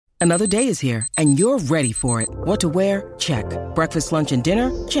Another day is here, and you're ready for it. What to wear? Check. Breakfast, lunch, and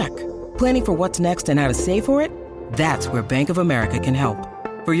dinner? Check. Planning for what's next and how to save for it? That's where Bank of America can help.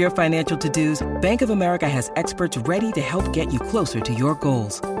 For your financial to-dos, Bank of America has experts ready to help get you closer to your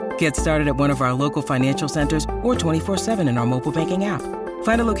goals. Get started at one of our local financial centers or 24/7 in our mobile banking app.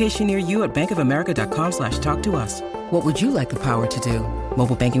 Find a location near you at bankofamerica.com/talktous. What would you like the power to do?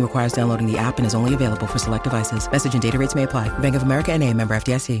 Mobile banking requires downloading the app and is only available for select devices. Message and data rates may apply. Bank of America N.A., member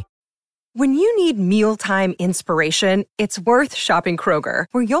FDIC. When you need mealtime inspiration, it's worth shopping Kroger,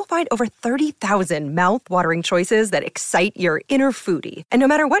 where you'll find over 30,000 mouth-watering choices that excite your inner foodie. And no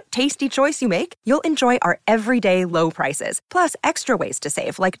matter what tasty choice you make, you'll enjoy our everyday low prices, plus extra ways to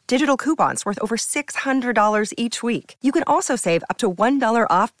save, like digital coupons worth over $600 each week. You can also save up to $1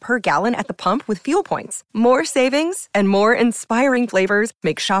 off per gallon at the pump with fuel points. More savings and more inspiring flavors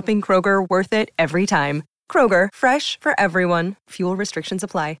make shopping Kroger worth it every time. Kroger, fresh for everyone. Fuel restrictions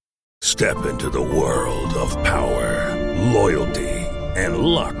apply. Step into the world of power, loyalty, and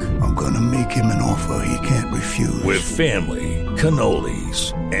luck. I'm gonna make him an offer he can't refuse. With family,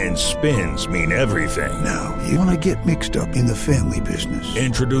 cannolis, and spins mean everything. Now, you wanna get mixed up in the family business.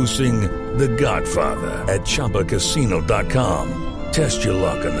 Introducing The Godfather at ChumbaCasino.com. Test your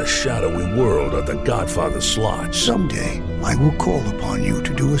luck in the shadowy world of The Godfather slot. Someday, I will call upon you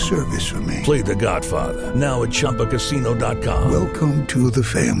to do a service for me. Play The Godfather, now at ChumbaCasino.com. Welcome to the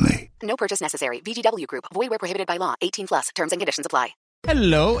family. No purchase necessary. VGW Group. Void where prohibited by law. 18 plus. Terms and conditions apply.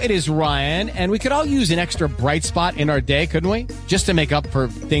 Hello, it is Ryan, and we could all use an extra bright spot in our day, couldn't we? Just to make up for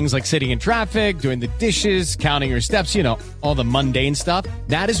things like sitting in traffic, doing the dishes, counting your steps, you know, all the mundane stuff.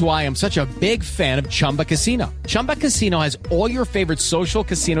 That is why I'm such a big fan of Chumba Casino. Chumba Casino has all your favorite social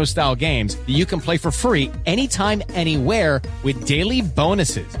casino-style games that you can play for free anytime, anywhere with daily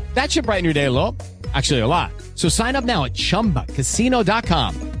bonuses. That should brighten your day a little. Actually, a lot. So sign up now at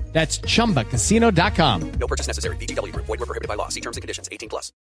ChumbaCasino.com. That's ChumbaCasino.com. No purchase necessary. VGW Group. Void where prohibited by law. See terms and conditions. 18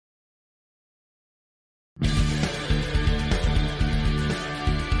 plus.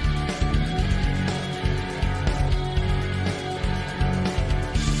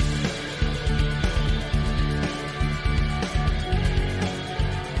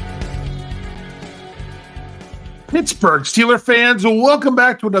 Pittsburgh Steeler fans, welcome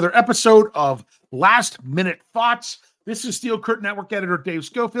back to another episode of Last Minute Thoughts. This is Steel Curtain Network editor Dave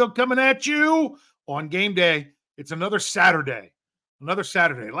Schofield coming at you on game day. It's another Saturday. Last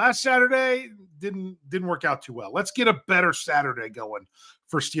Saturday didn't work out too well. Let's get a better Saturday going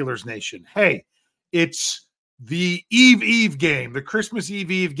for Steelers Nation. Hey, it's the Eve game, the Christmas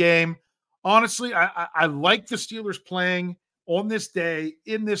Eve game. Honestly, I like the Steelers playing on this day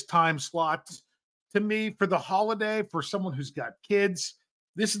in this time slot. To me, for the holiday, for someone who's got kids,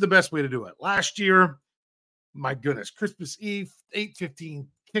 this is the best way to do it. Last year, my goodness, Christmas Eve, 8:15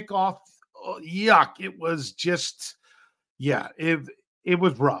 kickoff. Oh, yuck. It was just, it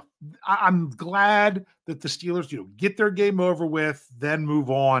was rough. I'm glad that the Steelers, get their game over with, then move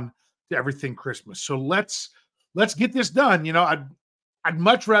on to everything Christmas. So let's get this done. I'd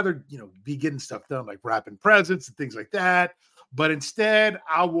much rather, be getting stuff done, like wrapping presents and things like that. But instead,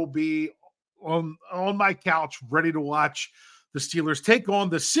 I will be on my couch, ready to watch the Steelers take on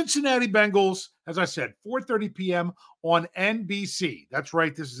the Cincinnati Bengals, as I said, 4:30 p.m. on NBC. That's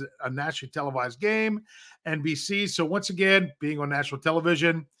right. This is a nationally televised game, NBC. So once again, being on national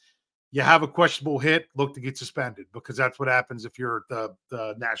television, you have a questionable hit, look to get suspended, because that's what happens if you're the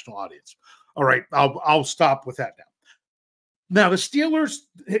national audience. All right, I'll stop with that now. Now, the Steelers,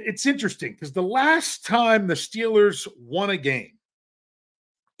 it's interesting because the last time the Steelers won a game,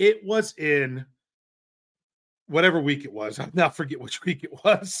 it was in whatever week it was. I'll now forget which week it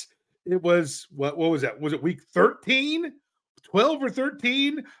was. It was, what was that? Was it week 13? 12 or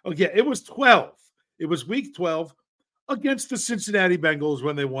 13? Oh, yeah, it was 12. It was week 12 against the Cincinnati Bengals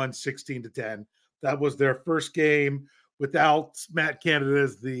when they won 16-10. That was their first game without Matt Canada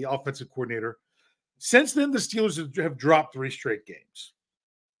as the offensive coordinator. Since then, the Steelers have dropped 3 straight games.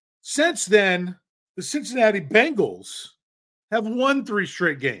 Since then, the Cincinnati Bengals have won 3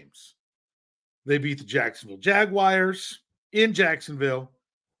 straight games. They beat the Jacksonville Jaguars in Jacksonville.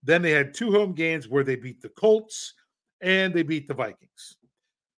 Then they had 2 home games where they beat the Colts and they beat the Vikings.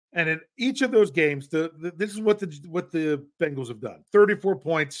 And in each of those games, this is what the Bengals have done. 34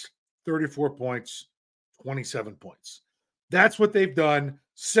 points, 27 points. That's what they've done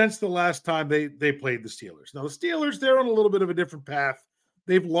since the last time they played the Steelers. Now, the Steelers, they're on a little bit of a different path.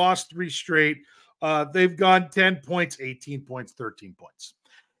 They've lost 3 straight. They've gone 10 points, 18 points, 13 points.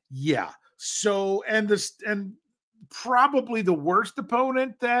 Yeah. So, and probably the worst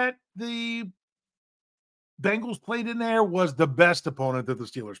opponent that the Bengals played in there was the best opponent that the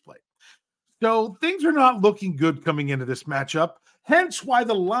Steelers played. So things are not looking good coming into this matchup, hence why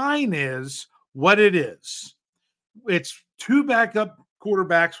the line is what it is. It's two backup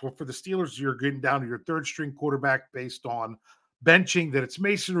quarterbacks. Well, for the Steelers, you're getting down to your third string quarterback based on benching that it's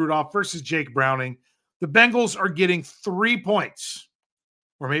Mason Rudolph versus Jake Browning. The Bengals are getting 3 points.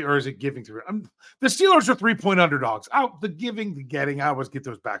 Or is it giving 3? The Steelers are 3-point underdogs. The giving, the getting, I always get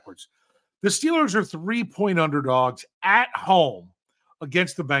those backwards. The Steelers are 3-point underdogs at home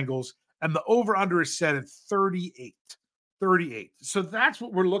against the Bengals, and the over-under is set at 38. 38. So that's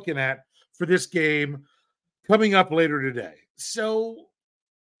what we're looking at for this game coming up later today. So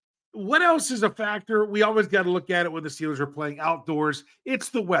what else is a factor? We always got to look at it when the Steelers are playing outdoors. It's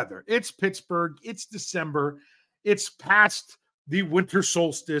the weather. It's Pittsburgh. It's December. It's past the winter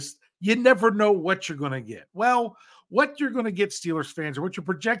solstice. You never know what you're going to get. Well, what you're going to get, Steelers fans, or what you're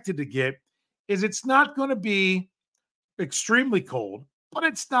projected to get, is it's not going to be extremely cold, but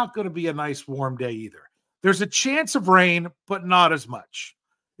it's not going to be a nice warm day either. There's a chance of rain, but not as much.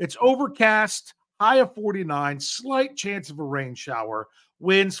 It's overcast, high of 49, slight chance of a rain shower,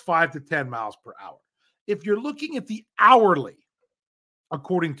 winds 5 to 10 miles per hour. If you're looking at the hourly,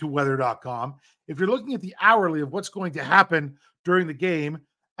 according to weather.com, if you're looking at the hourly of what's going to happen during the game,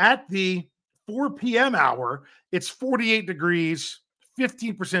 at the 4 p.m. hour, it's 48 degrees,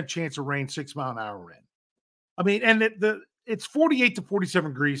 15% chance of rain, 6 mile an hour wind. I mean, and it's 48 to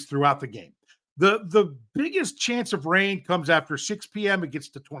 47 degrees throughout the game. The biggest chance of rain comes after 6 p.m. It gets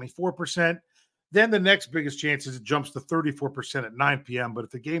to 24%. Then the next biggest chance is it jumps to 34% at 9 p.m. But if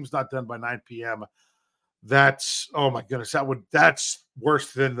the game's not done by 9 p.m., that's, oh my goodness, that's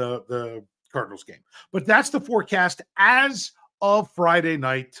worse than the Cardinals game. But that's the forecast as of Friday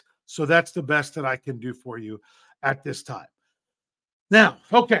night. So that's the best that I can do for you at this time. Now,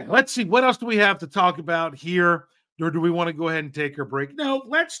 okay, let's see. What else do we have to talk about here? Or do we want to go ahead and take our break? No,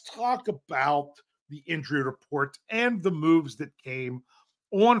 let's talk about the injury report and the moves that came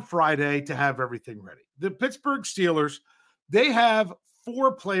on Friday to have everything ready. The Pittsburgh Steelers, they have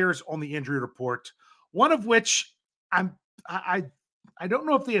 4 players on the injury report, one of which I don't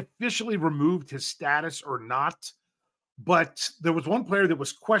know if they officially removed his status or not, but there was one player that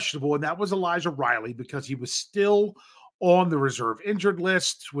was questionable, and that was Elijah Riley, because he was still on the reserve injured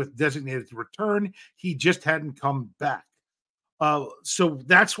list with designated to return. He just hadn't come back. So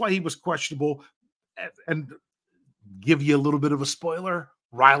that's why he was questionable. And give you a little bit of a spoiler,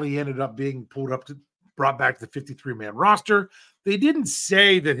 Riley ended up being brought back to the 53-man roster. They didn't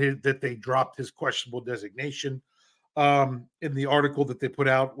say that they dropped his questionable designation in the article that they put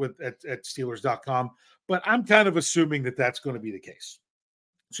out at Steelers.com, but I'm kind of assuming that that's going to be the case.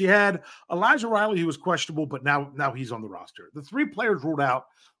 So you had Elijah Riley, who was questionable, but now he's on the roster. The 3 players ruled out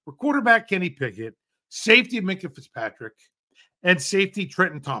were quarterback Kenny Pickett, safety Minkah Fitzpatrick, and safety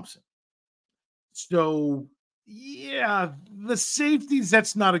Trenton Thompson. So, yeah, the safeties,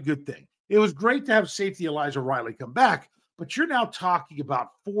 that's not a good thing. It was great to have safety Elijah Riley come back, but you're now talking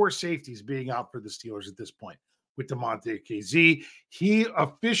about 4 safeties being out for the Steelers at this point with DeMonte KZ. He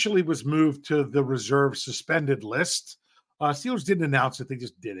officially was moved to the reserve suspended list. Steelers didn't announce it; they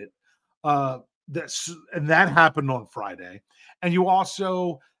just did it. That happened on Friday. And you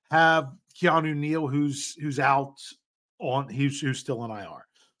also have Keanu Neal, who's out who's still on IR.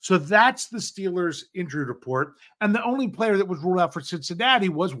 So that's the Steelers' injury report. And the only player that was ruled out for Cincinnati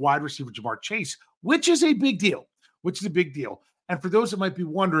was wide receiver Jamar Chase, which is a big deal. And for those that might be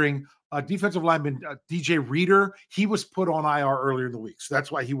wondering, defensive lineman DJ Reader, he was put on IR earlier in the week. So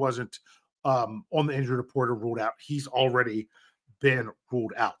that's why he wasn't on the injury report or ruled out. He's already been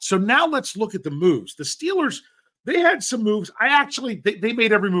ruled out. So now let's look at the moves. The Steelers, they had some moves. They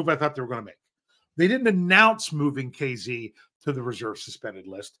made every move I thought they were going to make. They didn't announce moving KZ to the reserve suspended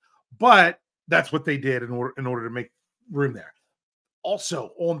list, but that's what they did in order to make room there.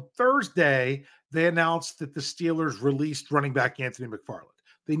 Also, on Thursday, they announced that the Steelers released running back Anthony McFarland.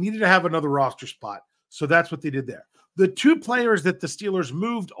 They needed to have another roster spot, so that's what they did there. The 2 players that the Steelers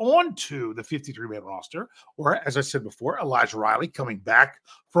moved on to the 53-man roster, or as I said before, Elijah Riley coming back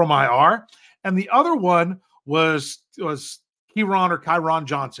from IR, and the other one was Kyron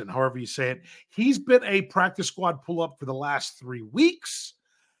Johnson, however you say it. He's been a practice squad pull-up for the last 3 weeks,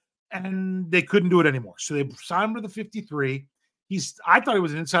 and they couldn't do it anymore. So they signed him to the 53. I thought he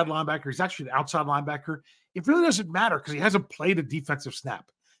was an inside linebacker. He's actually an outside linebacker. It really doesn't matter because he hasn't played a defensive snap.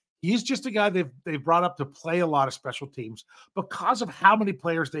 He's just a guy they've brought up to play a lot of special teams because of how many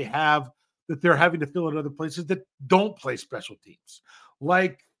players they have that they're having to fill in other places that don't play special teams.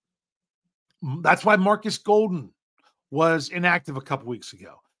 That's why Marcus Golden was inactive a couple weeks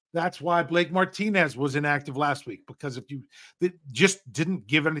ago. That's why Blake Martinez was inactive last week, because they just didn't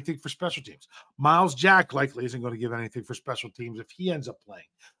give anything for special teams. Miles Jack likely isn't going to give anything for special teams if he ends up playing.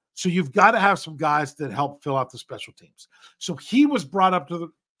 So you've got to have some guys that help fill out the special teams. So he was brought up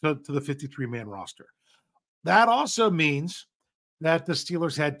to the 53-man roster. That also means that the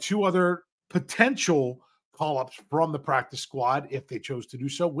Steelers had two other potential call-ups from the practice squad if they chose to do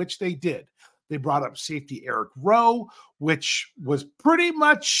so, which they did. They brought up safety Eric Rowe, which was pretty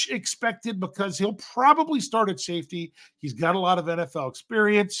much expected because he'll probably start at safety. He's got a lot of NFL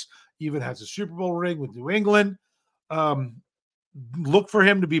experience, even has a Super Bowl ring with New England. Look for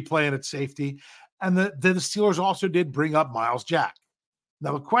him to be playing at safety. And the Steelers also did bring up Miles Jack.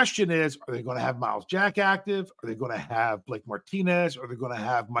 Now, the question is, are they going to have Miles Jack active? Are they going to have Blake Martinez? Or are they going to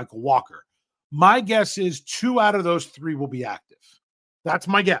have Michael Walker? My guess is 2 out of those 3 will be active. That's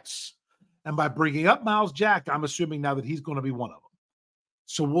my guess. And by bringing up Miles Jack, I'm assuming now that he's going to be one of them.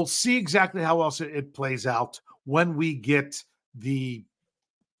 So we'll see exactly how else it plays out when we get the,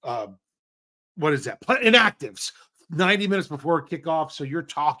 inactives, 90 minutes before kickoff. So you're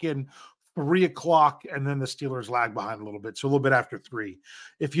talking 3 o'clock, and then the Steelers lag behind a little bit. So a little bit after 3.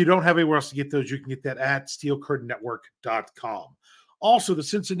 If you don't have anywhere else to get those, you can get that at steelcurtainnetwork.com. Also, the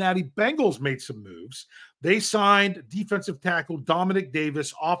Cincinnati Bengals made some moves. They signed defensive tackle Dominic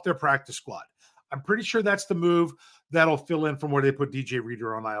Davis off their practice squad. I'm pretty sure that's the move that'll fill in from where they put DJ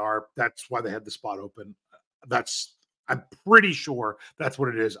Reader on IR. That's why they had the spot open. I'm pretty sure that's what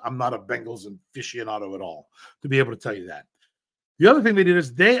it is. I'm not a Bengals aficionado at all to be able to tell you that. The other thing they did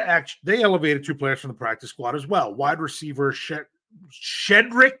is they elevated 2 players from the practice squad as well. Wide receiver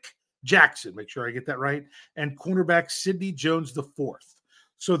Shedrick Jackson, make sure I get that right, and cornerback Sidney Jones IV.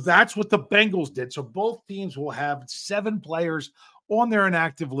 So that's what the Bengals did. So both teams will have 7 players on their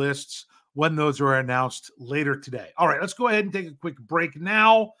inactive lists when those are announced later today. All right, let's go ahead and take a quick break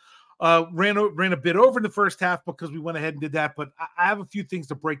now. Ran a bit over in the first half because we went ahead and did that, but I have a few things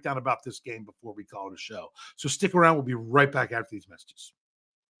to break down about this game before we call it a show. So stick around. We'll be right back after these messages.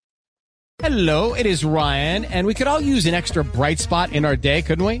 Hello, it is Ryan, and we could all use an extra bright spot in our day,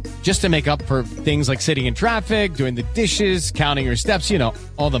 couldn't we? Just to make up for things like sitting in traffic, doing the dishes, counting your steps,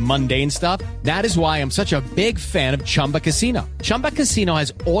 all the mundane stuff. That is why I'm such a big fan of Chumba Casino. Chumba Casino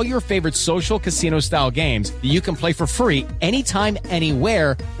has all your favorite social casino-style games that you can play for free anytime,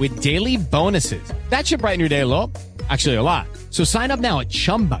 anywhere with daily bonuses. That should brighten your day a little. Actually, a lot. So sign up now at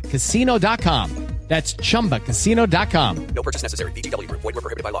ChumbaCasino.com. That's ChumbaCasino.com. No purchase necessary. VGW Group. Void where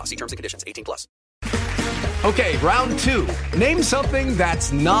prohibited by law. See terms and conditions. 18+. Okay, round 2. Name something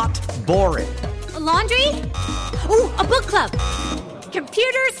that's not boring. A laundry? Ooh, a book club.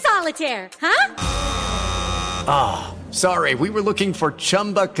 Computer solitaire, huh? Ah, sorry. We were looking for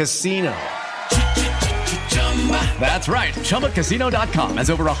Chumba Casino. That's right. ChumbaCasino.com has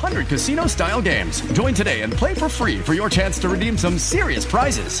over 100 casino-style games. Join today and play for free for your chance to redeem some serious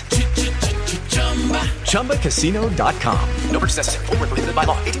prizes. ChumbaCasino.com. No purchase necessary. Void where prohibited by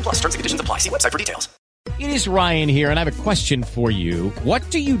law. 18+. Terms and conditions apply. See website for details. It is Ryan here, and I have a question for you. What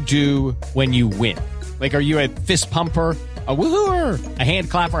do you do when you win? Like, are you a fist pumper, a woohooer, a hand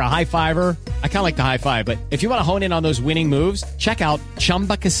clapper, a high fiver? I kind of like the high five, but if you want to hone in on those winning moves, check out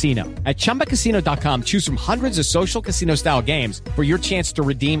Chumba Casino. At ChumbaCasino.com, choose from hundreds of social casino-style games for your chance to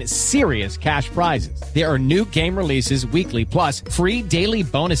redeem serious cash prizes. There are new game releases weekly, plus free daily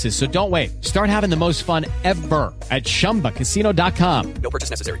bonuses, so don't wait. Start having the most fun ever at ChumbaCasino.com. No purchase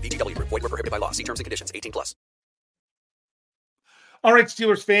necessary. VGW Group. Void where prohibited by law. See terms and conditions. 18+. All right,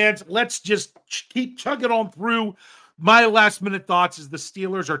 Steelers fans, let's just keep chugging on through. My last-minute thoughts is the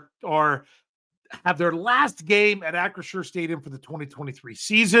Steelers have their last game at Acrisure Stadium for the 2023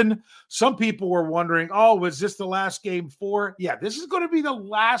 season. Some people were wondering, was this the last game for? Yeah, this is going to be the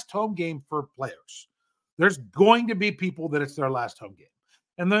last home game for players. There's going to be people that it's their last home game.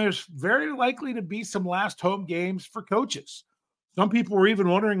 And there's very likely to be some last home games for coaches. Some people were even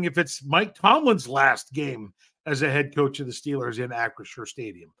wondering if it's Mike Tomlin's last game as a head coach of the Steelers in Acrisure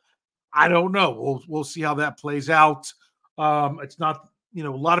Stadium. I don't know. We'll see how that plays out. It's not, a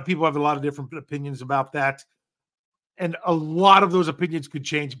lot of people have a lot of different opinions about that. And a lot of those opinions could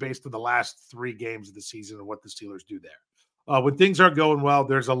change based on the last 3 games of the season and what the Steelers do there. When things aren't going well,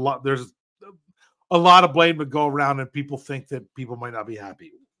 there's a lot of blame to go around, and people think that people might not be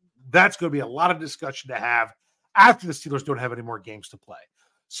happy. That's going to be a lot of discussion to have after the Steelers don't have any more games to play.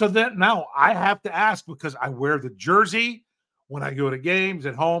 So then now I have to ask, because I wear the jersey when I go to games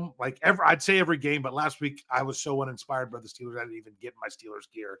at home, I'd say every game, but last week I was so uninspired by the Steelers, I didn't even get my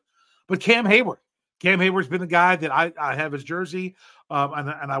Steelers gear. But Cam Hayward's been the guy that I have his jersey,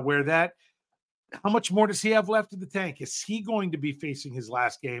 and I wear that. how much more does he have left in the tank? Is he going to be facing his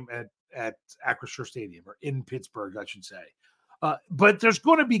last game at Acrisure Stadium, or in Pittsburgh, I should say? But there's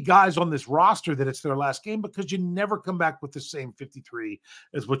going to be guys on this roster that it's their last game, because you never come back with the same 53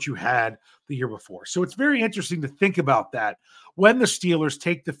 as what you had the year before. So it's very interesting to think about that when the Steelers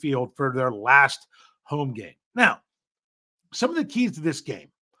take the field for their last home game. Now, some of the keys to this game,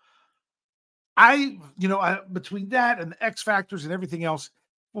 between that and the X factors and everything else,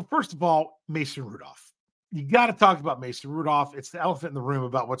 well, first of all, Mason Rudolph. You got to talk about Mason Rudolph. It's the elephant in the room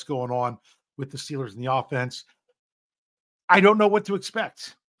about what's going on with the Steelers and the offense. I don't know what to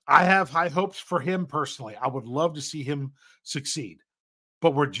expect. I have high hopes for him personally. I would love to see him succeed,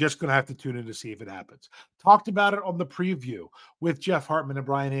 but we're just going to have to tune in to see if it happens. Talked about it on the preview with Jeff Hartman and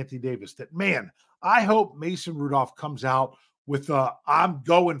Brian Anthony Davis that, man, I hope Mason Rudolph comes out with a I'm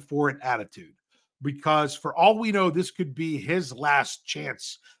going for it attitude, because for all we know, this could be his last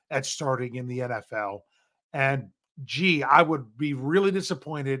chance at starting in the NFL. And gee, I would be really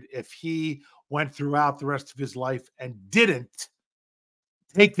disappointed if he went throughout the rest of his life and didn't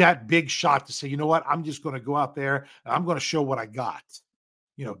take that big shot to say, you know what, I'm just going to go out there and I'm going to show what I got.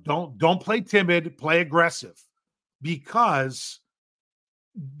 Don't play timid, play aggressive, because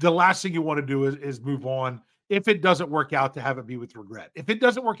the last thing you want to do is move on. If it doesn't work out, to have it be with regret. If it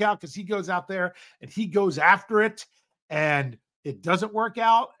doesn't work out because he goes out there and he goes after it and it doesn't work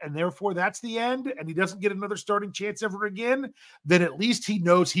out, and therefore that's the end, and he doesn't get another starting chance ever again, then at least he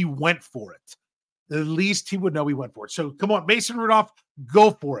knows he went for it. At least he would know he went for it. So come on, Mason Rudolph,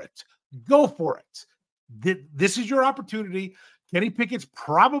 go for it. Go for it. This is your opportunity. Kenny Pickett's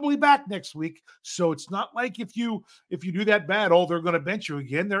probably back next week, so it's not like if you do that bad, they're going to bench you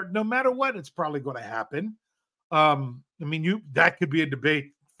again. No matter what, it's probably going to happen. That could be a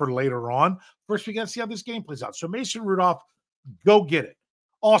debate for later on. First, we got to see how this game plays out. So Mason Rudolph, go get it.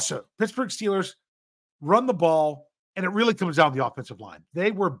 Also, Pittsburgh Steelers run the ball, and it really comes down to the offensive line.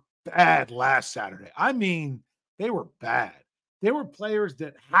 They were bad last Saturday. They were bad. There were players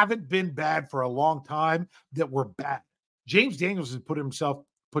that haven't been bad for a long time that were bad. James Daniels has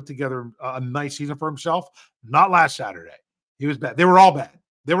put together a nice season for himself. Not last Saturday. He was bad. They were all bad.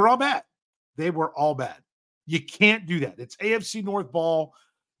 They were all bad. You can't do that. It's AFC North ball.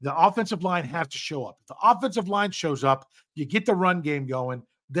 The offensive line has to show up. If the offensive line shows up, you get the run game going,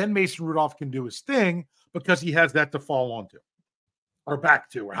 then Mason Rudolph can do his thing, because he has that to fall onto or back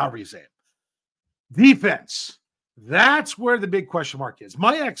to, or however you say it. Defense. That's where the big question mark is.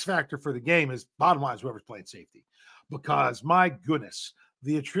 My X factor for the game is, bottom line, is whoever's playing safety, because my goodness,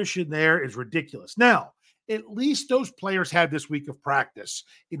 the attrition there is ridiculous. Now, at least those players had this week of practice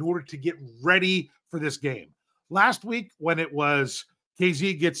in order to get ready for this game. Last week, when it was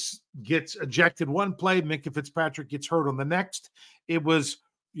KZ gets ejected one play, Minkah Fitzpatrick gets hurt on the next, it was,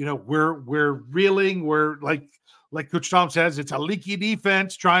 we're reeling, we're like Coach Tom says, it's a leaky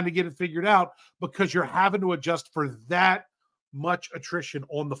defense trying to get it figured out, because you're having to adjust for that much attrition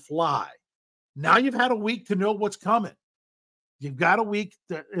on the fly. Now you've had a week to know what's coming. You've got a week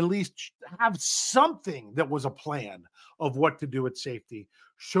to at least have something that was a plan of what to do at safety,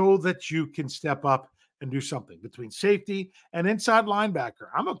 so that you can step up and do something between safety and inside linebacker.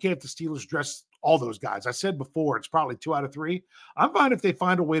 I'm okay if the Steelers dress all those guys. I said before, it's probably 2 out of 3. I'm fine if they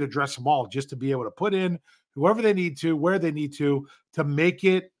find a way to dress them all, just to be able to put in whoever they need to, where they need to make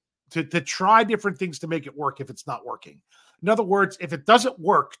it, to try different things to make it work if it's not working. In other words, if it doesn't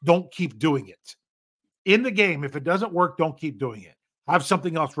work, don't keep doing it. In the game, if it doesn't work, don't keep doing it. Have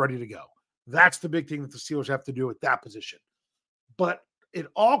something else ready to go. That's the big thing that the Steelers have to do at that position. But it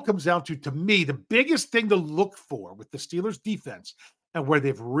all comes down to me, the biggest thing to look for with the Steelers defense, and where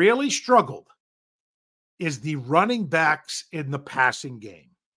they've really struggled, is the running backs in the passing game.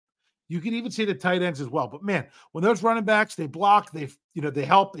 You can even see the tight ends as well. But man, when those running backs, they block, they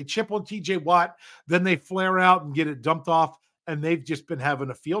help, they chip on TJ Watt, then they flare out and get it dumped off, and they've just been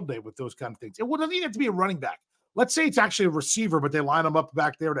having a field day with those kind of things. It doesn't even have to be a running back. Let's say it's actually a receiver, but they line them up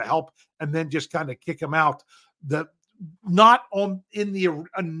back there to help and then just kind of kick them out. Not in the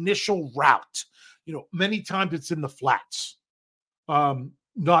initial route. Many times it's in the flats.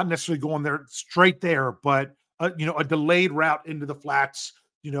 Not necessarily going there straight there, but a delayed route into the flats,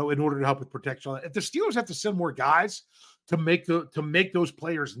 in order to help with protection. If the Steelers have to send more guys to make those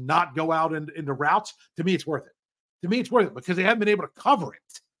players not go out into routes, to me, it's worth it. To me, it's worth it, because they haven't been able to cover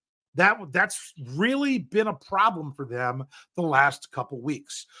it. That's really been a problem for them the last couple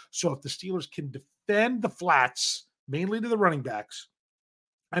weeks. So if the Steelers can defend the flats, mainly to the running backs,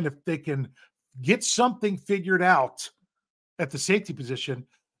 and if they can get something figured out at the safety position,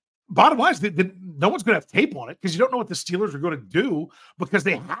 bottom line is that no one's going to have tape on it because you don't know what the Steelers are going to do because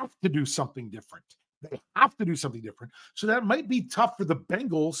they have to do something different. They have to do something different. So that might be tough for the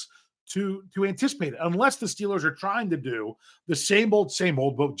Bengals to anticipate it, unless the Steelers are trying to do the same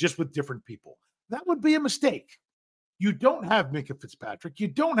old, but just with different people. That would be a mistake. You don't have Minkah Fitzpatrick. You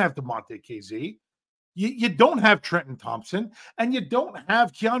don't have DeMonte KZ. You don't have Trenton Thompson, and you don't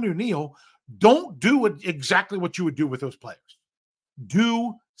have Keanu Neal. Don't do exactly what you would do with those players.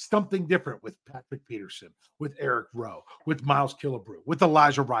 Do something different with Patrick Peterson, with Eric Rowe, with Miles Killebrew, with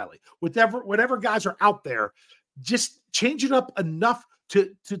Elijah Riley, whatever guys are out there. Just change it up enough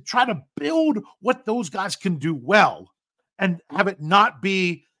to try to build what those guys can do well and have it not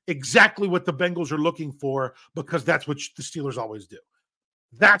be exactly what the Bengals are looking for, because that's what the Steelers always do.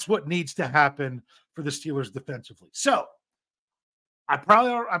 That's what needs to happen for the Steelers defensively. So I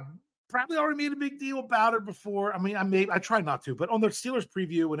probably already made a big deal about it before. I mean, I try not to, but on the Steelers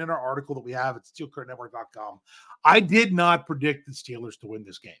preview and in our article that we have at steelcurtnetwork.com, I did not predict the Steelers to win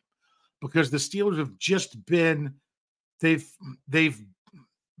this game because the Steelers have just been, they've,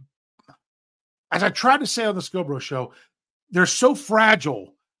 as I tried to say on the Scobro show, they're so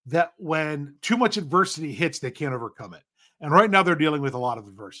fragile that when too much adversity hits, they can't overcome it. And right now they're dealing with a lot of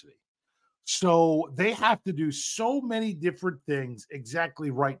adversity. So they have to do so many different things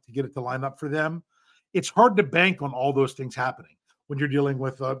exactly right to get it to line up for them. It's hard to bank on all those things happening when you're dealing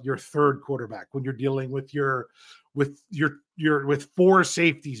with your third quarterback, when you're dealing with with four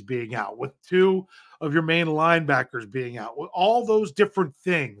safeties being out, with two of your main linebackers being out, with all those different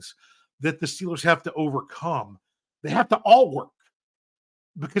things that the Steelers have to overcome. They have to all work,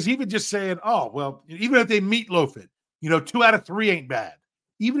 because even just saying, oh, well, even if they meatloaf it, 2 out of 3 ain't bad.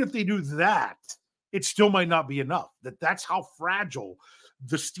 Even if they do that, it still might not be enough. That's how fragile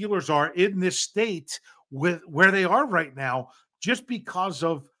the Steelers are in this state with where they are right now, just because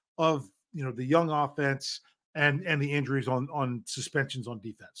of the young offense and the injuries on suspensions on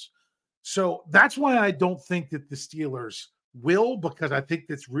defense. So that's why I don't think that the Steelers will, because I think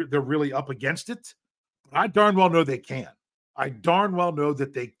they're really up against it. But I darn well know they can. I darn well know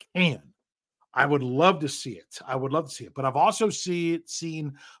that they can. I would love to see it. But I've also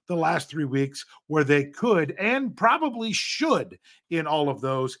seen the last 3 weeks where they could and probably should in all of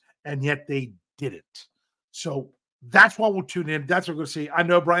those, and yet they didn't. So that's why we'll tune in. That's what we're going to see. I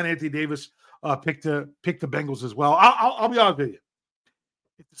know Brian Anthony Davis picked the Bengals as well. I'll be honest with you.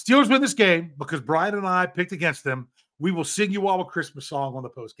 If the Steelers win this game, because Brian and I picked against them, we will sing you all a Christmas song on the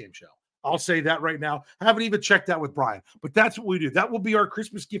post-game show. I'll say that right now. I haven't even checked that with Brian, but that's what we do. That will be our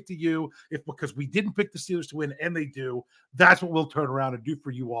Christmas gift to you, because we didn't pick the Steelers to win and they do. That's what we'll turn around and do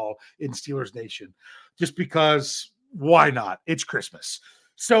for you all in Steelers Nation, just because why not? It's Christmas.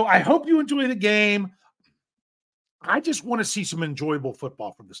 So I hope you enjoy the game. I just want to see some enjoyable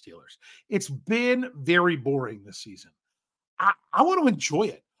football from the Steelers. It's been very boring this season. I want to enjoy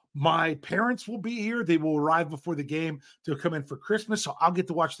it. My parents will be here. They will arrive before the game to come in for Christmas. So I'll get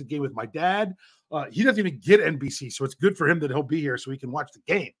to watch the game with my dad. He doesn't even get NBC, so it's good for him that he'll be here so he can watch the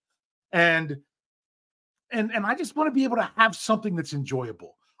game. And I just want to be able to have something that's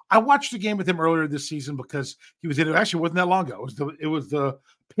enjoyable. I watched the game with him earlier this season because he was in it. Actually, it wasn't that long ago. It was the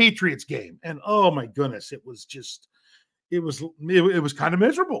Patriots game. And oh my goodness, it was kind of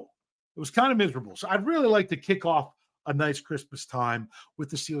miserable. It was kind of miserable. So I'd really like to kick off a nice Christmas time with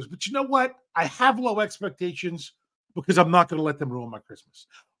the Steelers. But you know what? I have low expectations because I'm not going to let them ruin my Christmas.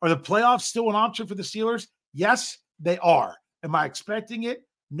 Are the playoffs still an option for the Steelers? Yes, they are. Am I expecting it?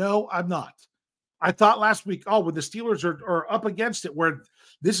 No, I'm not. I thought last week, when the Steelers are up against it, where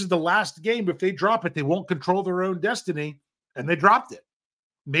this is the last game, if they drop it, they won't control their own destiny, and they dropped it.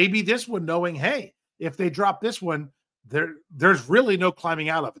 Maybe this one, knowing, hey, if they drop this one, there's really no climbing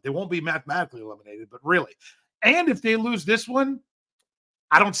out of it. They won't be mathematically eliminated, but really. And if they lose this one,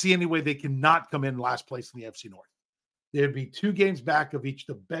 I don't see any way they cannot come in last place in the FC North. There'd be 2 games back of each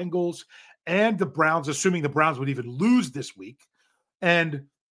the Bengals and the Browns, assuming the Browns would even lose this week. And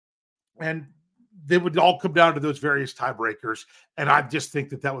they would all come down to those various tiebreakers. And I just think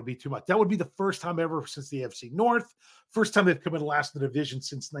that would be too much. That would be the first time ever since the FC North, first time they've come in last in the division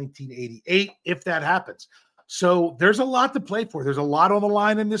since 1988, if that happens. So there's a lot to play for. There's a lot on the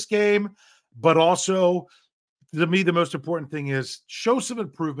line in this game, but also, to me, the most important thing is show some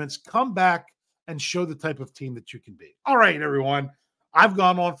improvements, come back, and show the type of team that you can be. All right, everyone. I've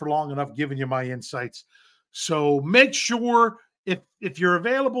gone on for long enough giving you my insights. So make sure if you're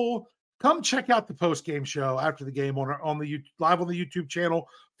available, come check out the post-game show after the game live on the YouTube channel,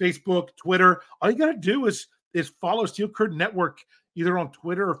 Facebook, Twitter. All you got to do is follow Steel Curtain Network either on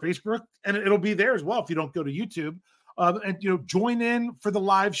Twitter or Facebook, and it'll be there as well if you don't go to YouTube. and join in for the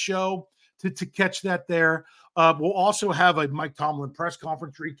live show to catch that there. We'll also have a Mike Tomlin press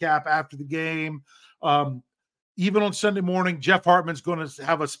conference recap after the game. Even on Sunday morning, Jeff Hartman's going to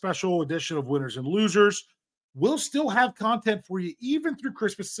have a special edition of Winners and Losers. We'll still have content for you even through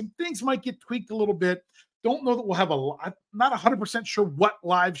Christmas. Some things might get tweaked a little bit. Don't know that we'll have I'm not 100% sure what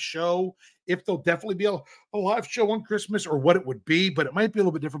live show, if there'll definitely be a live show on Christmas or what it would be, but it might be a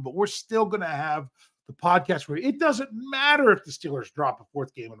little bit different. But we're still going to have the podcast for you. It doesn't matter if the Steelers drop a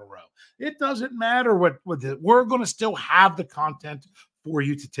fourth game in a row. It doesn't matter what we're going to still have the content for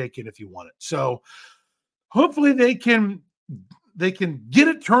you to take in if you want it. So hopefully they can get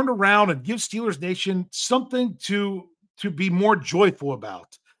it turned around and give Steelers Nation something to be more joyful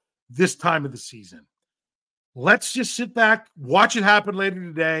about this time of the season. Let's just sit back, watch it happen later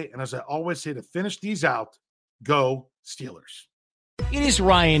today. And as I always say, to finish these out, go Steelers. It is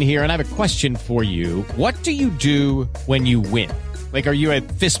Ryan here, and I have a question for you. What do you do when you win? Like, are you a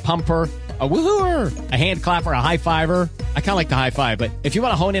fist pumper, a woo-hooer, a hand clapper, a high-fiver? I kind of like the high-five, but if you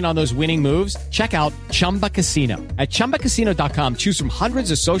want to hone in on those winning moves, check out Chumba Casino. At ChumbaCasino.com, choose from hundreds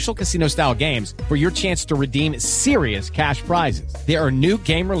of social casino-style games for your chance to redeem serious cash prizes. There are new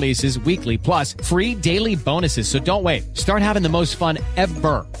game releases weekly, plus free daily bonuses, so don't wait. Start having the most fun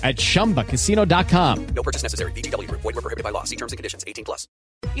ever at ChumbaCasino.com. No purchase necessary. VGW Group. Void where prohibited by law. See terms and conditions. 18+.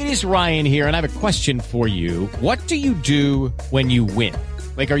 It is Ryan here, and I have a question for you. What do you do when you win?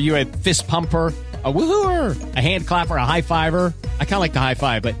 Like, are you a fist pumper, a woo-hooer, a hand clapper, a high-fiver? I kind of like the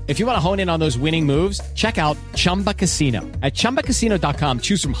high-five, but if you want to hone in on those winning moves, check out Chumba Casino. At ChumbaCasino.com,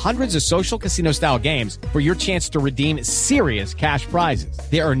 choose from hundreds of social casino-style games for your chance to redeem serious cash prizes.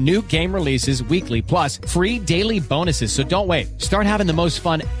 There are new game releases weekly, plus free daily bonuses, so don't wait. Start having the most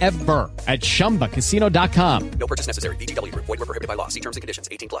fun ever at ChumbaCasino.com. No purchase necessary. VGW Group. Void where prohibited by law. See terms and conditions.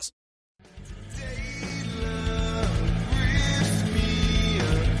 18+.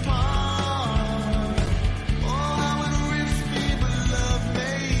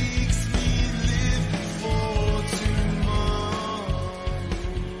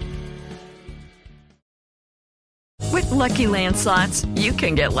 With Lucky Land Slots, you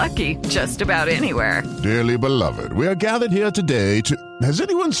can get lucky just about anywhere. Dearly beloved, we are gathered here today to... Has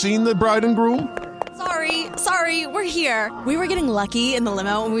anyone seen the bride and groom? Sorry, we're here. We were getting lucky in the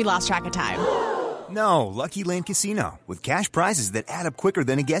limo and we lost track of time. No, Lucky Land Casino, with cash prizes that add up quicker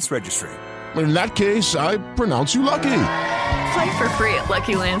than a guest registry. In that case, I pronounce you lucky. Play for free at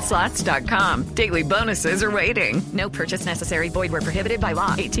LuckyLandSlots.com. Daily bonuses are waiting. No purchase necessary. Void where prohibited by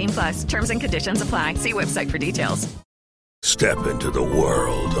law. 18+. Terms and conditions apply. See website for details. Step into the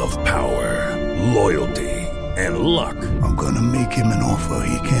world of power, loyalty, and luck. I'm going to make him an offer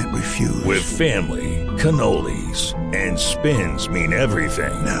he can't refuse. With family, cannolis, and spins mean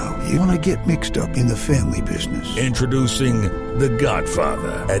everything. Now, you want to get mixed up in the family business. Introducing The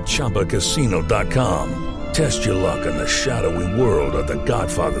Godfather at ChumbaCasino.com. Test your luck in the shadowy world of The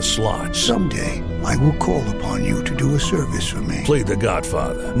Godfather slot. Someday, I will call upon you to do a service for me. Play The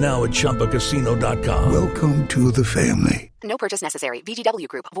Godfather, now at ChumbaCasino.com. Welcome to the family. No purchase necessary. VGW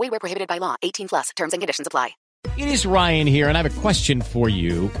Group. Void where prohibited by law. 18+. Terms and conditions apply. It is Ryan here, and I have a question for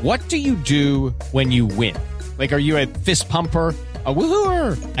you. What do you do when you win? Like, are you a fist pumper, a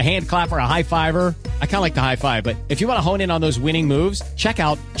woo-hooer, a hand clapper, a high-fiver? I kind of like the high-five, but if you want to hone in on those winning moves, check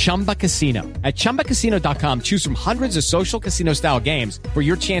out Chumba Casino. At ChumbaCasino.com, choose from hundreds of social casino-style games for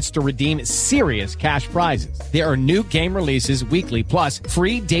your chance to redeem serious cash prizes. There are new game releases weekly, plus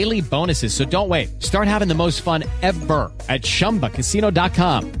free daily bonuses, so don't wait. Start having the most fun ever at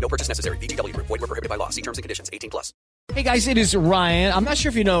ChumbaCasino.com. No purchase necessary. VGW Group. Void where prohibited by law. See terms and conditions. 18+. Hey guys, it is Ryan. I'm not sure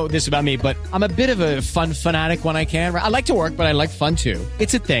if you know this about me, but I'm a bit of a fun fanatic when I can. I like to work, but I like fun too.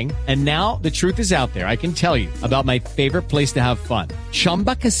 It's a thing. And now the truth is out there. I can tell you about my favorite place to have fun.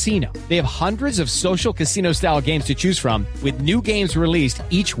 Chumba Casino. They have hundreds of social casino style games to choose from with new games released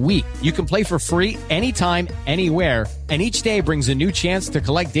each week. You can play for free anytime, anywhere. And each day brings a new chance to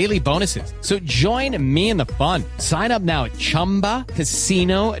collect daily bonuses. So join me in the fun. Sign up now at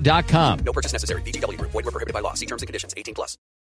ChumbaCasino.com. No purchase necessary. VGW Group. Void where prohibited by law. See terms and conditions. 18+.